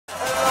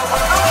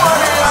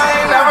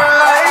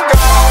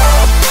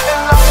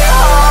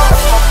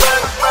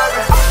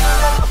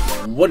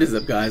What is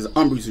up, guys?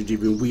 I'm Bruce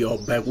GB, and we are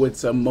back with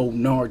some more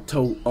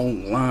Naruto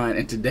online,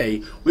 and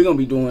today we're gonna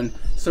be doing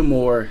some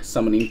more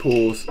summoning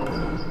pools.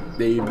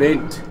 The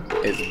event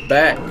is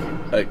back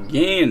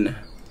again.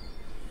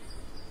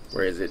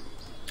 Where is it?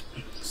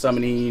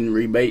 Summoning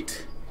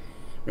rebate.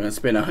 We're gonna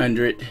spend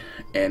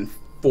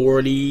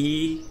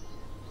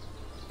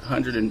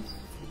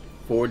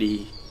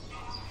 140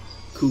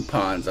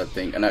 coupons, I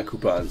think. Not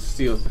coupons,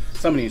 still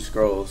summoning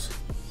scrolls.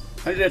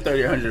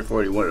 130 or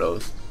 140, one of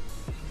those.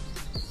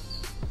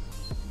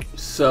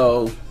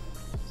 So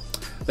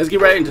let's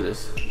get right into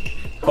this.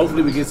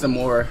 Hopefully we get some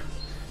more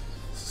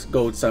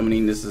gold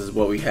summoning. This is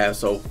what we have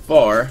so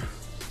far.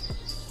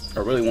 I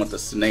really want the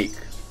snake,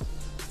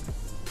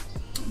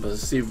 but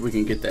let's see if we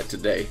can get that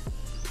today.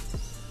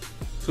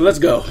 So let's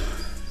go.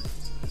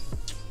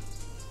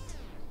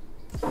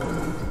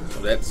 So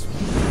that's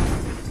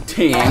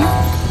 10.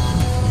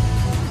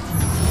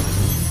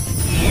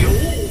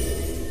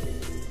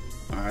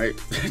 Alright,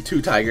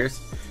 2 tigers.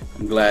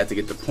 I'm glad to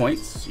get the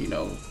points, you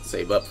know,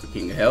 save up for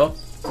King of Hell.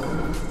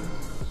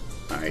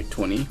 Alright,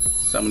 20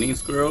 summoning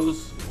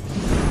scrolls.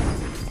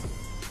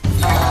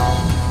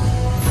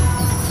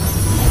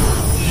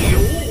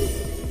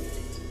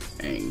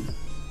 Dang.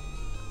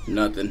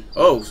 Nothing.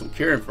 Oh, some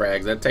curing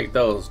frags. I'd take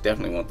those.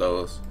 Definitely want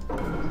those.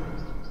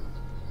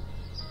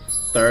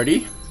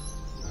 30.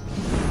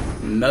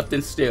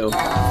 Nothing still.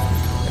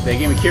 If they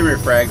give me curing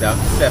frags, I'll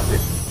accept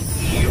it.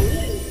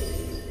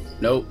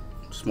 Nope.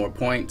 Just more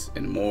points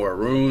and more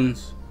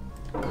runes.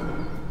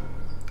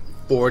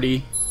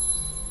 40.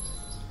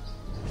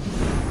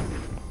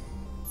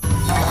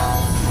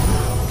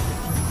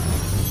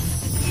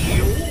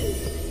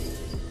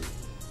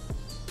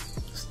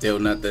 Still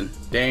nothing.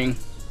 Dang.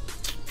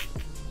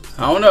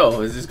 I don't know.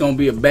 Is this gonna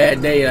be a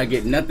bad day and I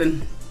get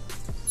nothing?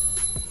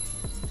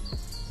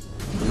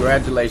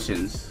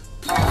 Congratulations.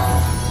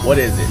 What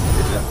is it?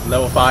 Is it a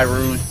level 5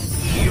 rune?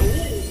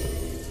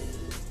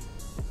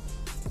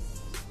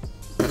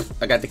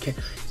 I got the cat.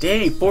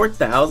 Dang,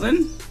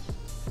 4,000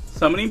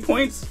 summoning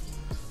points?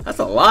 That's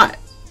a lot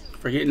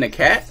for getting a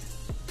cat.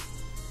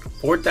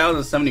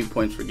 4,000 summoning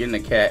points for getting a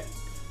cat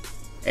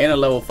and a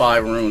level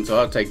 5 rune, so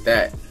I'll take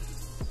that.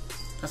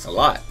 That's a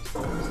lot.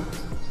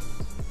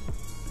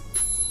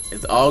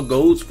 Is all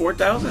golds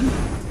 4,000? I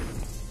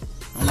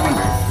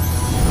wonder.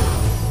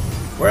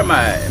 Where am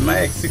I? Am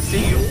I at 60?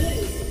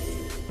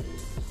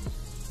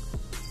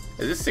 Is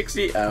this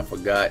 60? I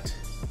forgot.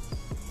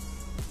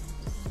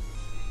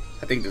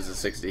 I think this is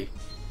 60.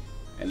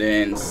 And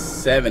then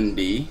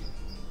 70.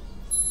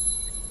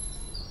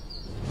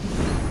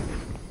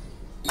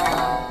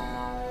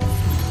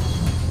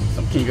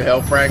 Some King of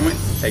Hell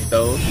fragments. Take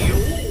those.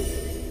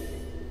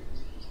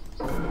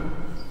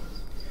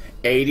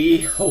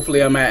 80.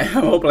 Hopefully I'm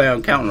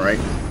counting right.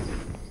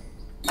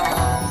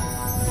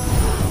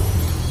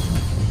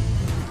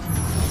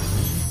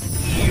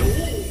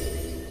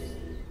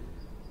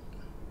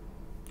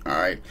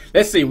 Alright.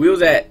 Let's see. We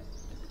was at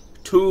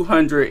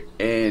 200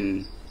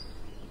 and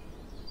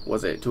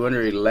was it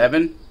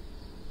 211?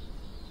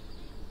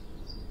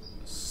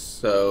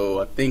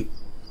 So I think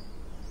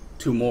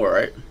 2 more,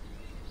 right?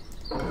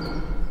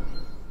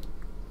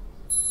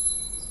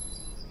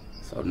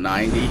 So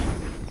 90.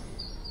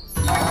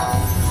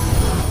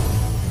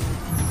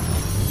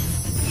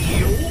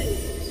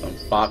 Some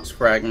fox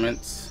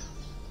fragments.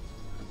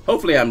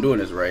 Hopefully I'm doing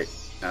this right.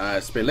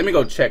 Let me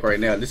go check right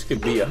now. This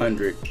could be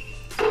 100.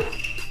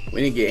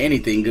 We didn't get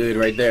anything good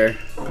right there.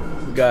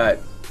 We got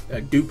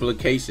a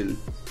duplication.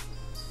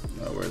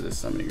 Oh, where's this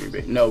summoning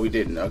rebate? No, we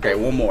didn't. Okay,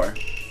 one more.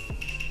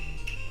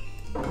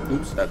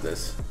 Oops, not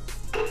this.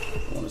 I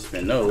want to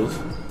spend those.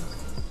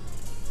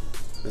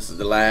 This is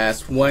the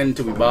last one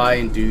till we buy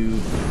and do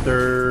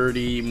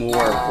 30 more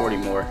or 40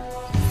 more.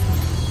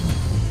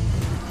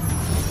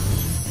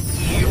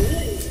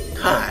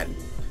 God,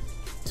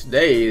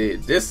 today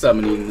this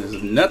summoning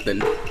is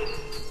nothing.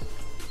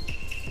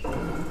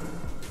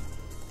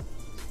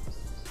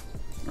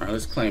 Alright,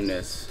 let's claim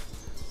this.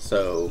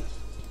 So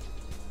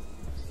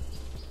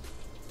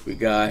we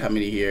got how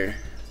many here?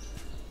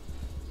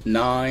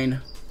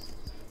 9,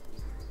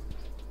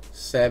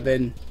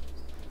 7.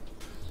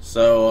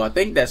 So I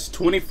think that's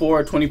 24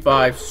 or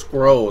 25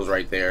 scrolls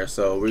right there.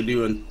 So we're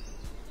doing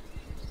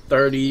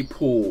 30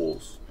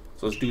 pools.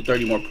 So let's do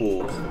 30 more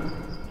pools.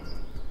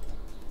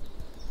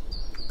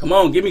 Come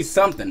on, give me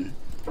something.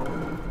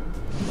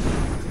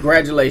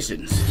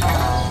 Congratulations.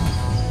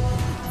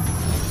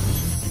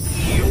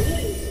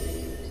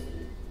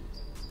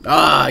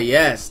 Ah,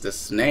 yes, the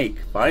snake.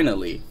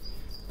 Finally.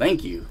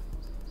 Thank you.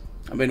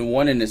 I've been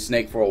wanting the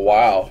snake for a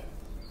while.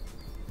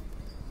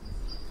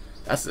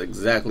 That's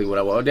exactly what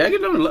I want. Did I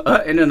get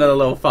another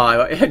level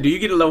 5? Do you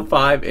get a level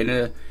 5 and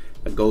a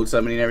gold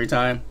summoning every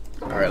time?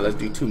 Alright, let's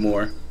do 2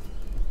 more.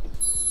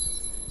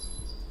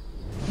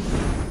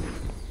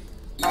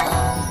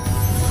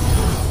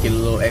 Get a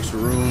little extra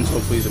runes.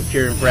 Hopefully some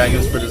curing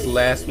fragments for this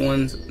last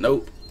ones.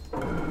 Nope.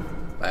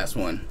 Last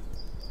one.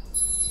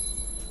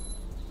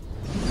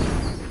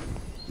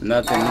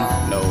 Nothing.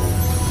 No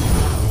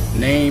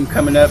name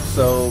coming up,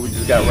 so we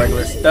just got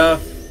regular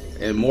stuff.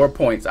 and more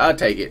points. I'll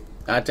take it.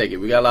 I'll take it.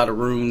 We got a lot of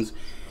runes.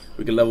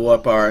 We can level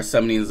up our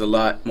summonings a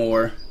lot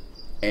more.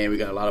 And we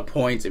got a lot of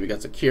points. And we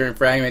got securing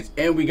fragments.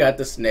 And we got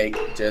the snake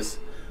just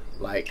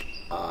like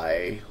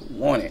I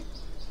wanted.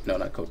 No,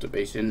 not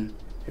cultivation.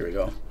 Here we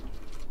go.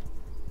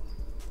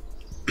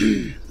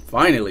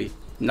 Finally,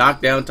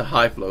 knockdown to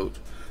high float.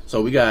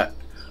 So we got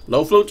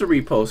low float to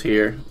repost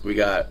here. We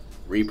got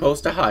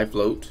repost to high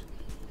float.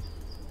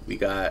 We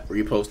got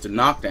repost to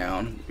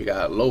knockdown. We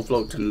got low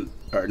float to,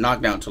 or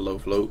knockdown to low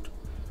float.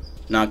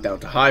 Knockdown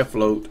to high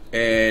float.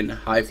 And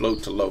high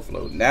float to low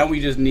float. Now we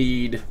just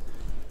need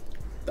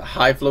the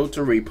high float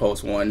to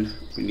repost one.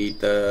 We need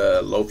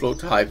the low float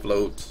to high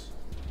float.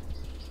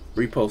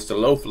 Repost to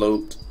low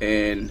float.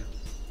 And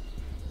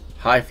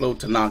high float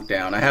to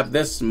knockdown. I have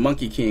this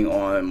Monkey King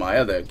on my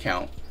other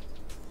account.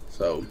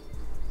 So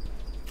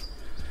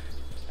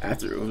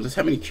after, let's,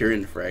 how many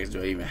curing frags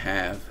do I even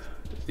have?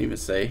 Doesn't even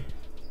say.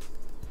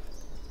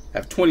 I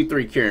have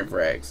 23 curing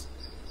frags.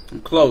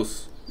 I'm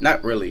close.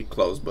 Not really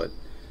close, but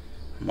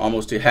I'm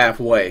almost to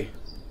halfway.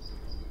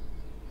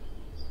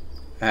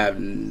 I have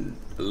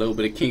a little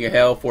bit of King of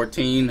Hell,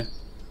 14.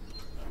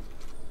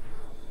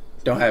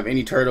 Don't have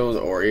any turtles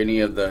or any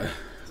of the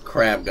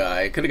crab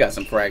guy. Could have got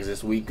some frags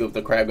this week with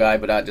the crab guy,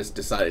 but I just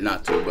decided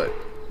not to. But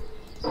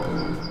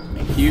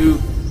thank you.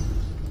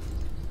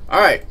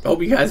 Alright,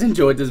 hope you guys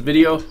enjoyed this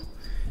video.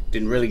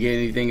 Didn't really get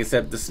anything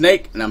except the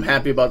snake, and I'm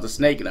happy about the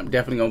snake, and I'm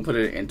definitely gonna put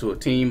it into a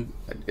team.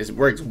 It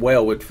works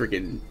well with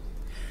freaking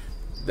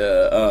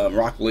the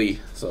Rock Lee,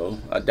 so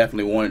I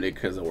definitely wanted it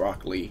because of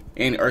Rock Lee.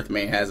 And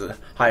Earthman has a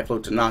high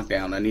float to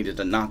knockdown. I needed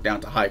to knockdown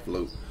to high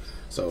float,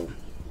 so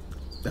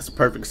that's a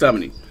perfect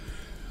summoning.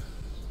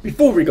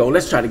 Before we go,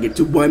 let's try to get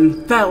to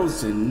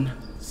 1,000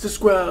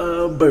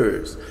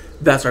 subscribers.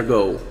 That's our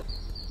goal.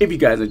 If you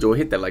guys enjoy,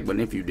 hit that like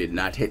button. If you did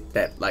not, hit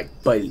that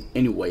like button.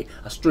 Anyway,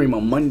 I stream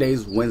on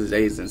Mondays,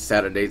 Wednesdays, and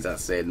Saturdays. I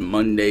said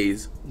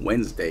Mondays,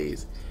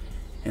 Wednesdays,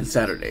 and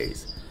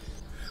Saturdays.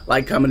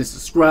 Like, comment, and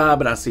subscribe,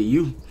 and I'll see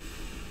you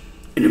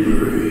in the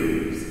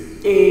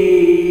breeze.